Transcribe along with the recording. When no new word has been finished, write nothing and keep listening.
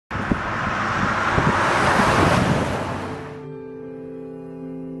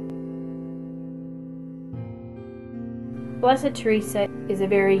Blessed Teresa is a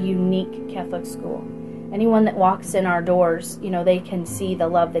very unique Catholic school. Anyone that walks in our doors, they can see the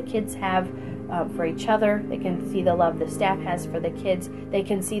love the kids have for each other. They can see the love the staff has for the kids. They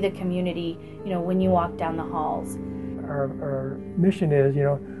can see the community, when you walk down the halls. Our mission is,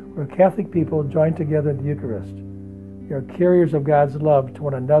 we're Catholic people joined together in the Eucharist. We are carriers of God's love to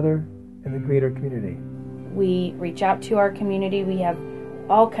one another and the greater community. We reach out to our community. We have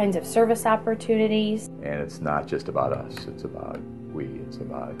all kinds of service opportunities. And it's not just about us, it's about we, it's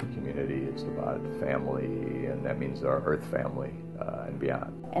about community, it's about family, and that means our earth family and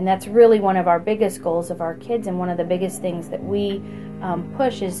beyond. And that's really one of our biggest goals of our kids, and one of the biggest things that we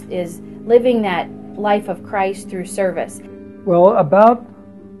push is living that life of Christ through service. Well, about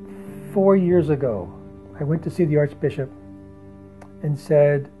 4 years ago, I went to see the Archbishop and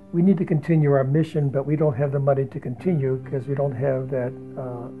said, we need to continue our mission, but we don't have the money to continue because we don't have that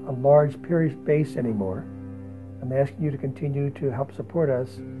a large parish base anymore. I'm asking you to continue to help support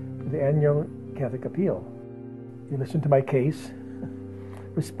us with the annual Catholic Appeal. You listened to my case,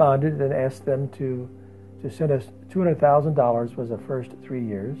 responded, and asked them to send us $200,000 was the first 3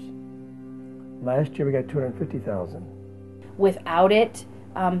 years. Last year we got $250,000. Without it,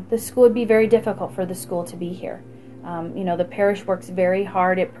 the school would be very difficult for the school to be here. The parish works very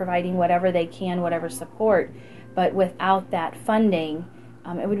hard at providing whatever they can, whatever support, but without that funding,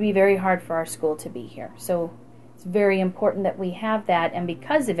 it would be very hard for our school to be here. So it's very important that we have that, and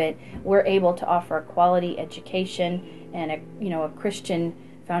because of it, we're able to offer a quality education and a Christian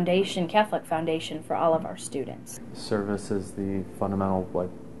foundation, Catholic foundation for all of our students. Service is the fundamental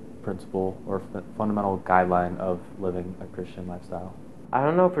principle or fundamental guideline of living a Christian lifestyle. I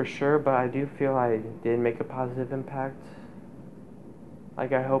don't know for sure, but I do feel I did make a positive impact. I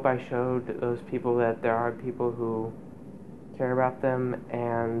hope I showed those people that there are people who care about them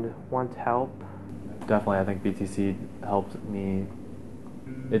and want to help. Definitely, I think BTC helped me.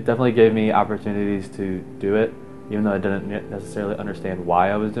 It definitely gave me opportunities to do it, even though I didn't necessarily understand why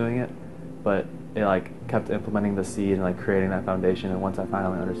I was doing it. But it kept implementing the seed and creating that foundation. And once I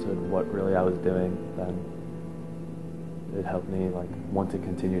finally understood what really I was doing, then it helped me want to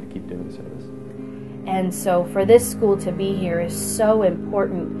continue to keep doing service. And so for this school to be here is so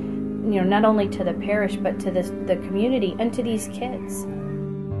important, not only to the parish but to the community and to these kids.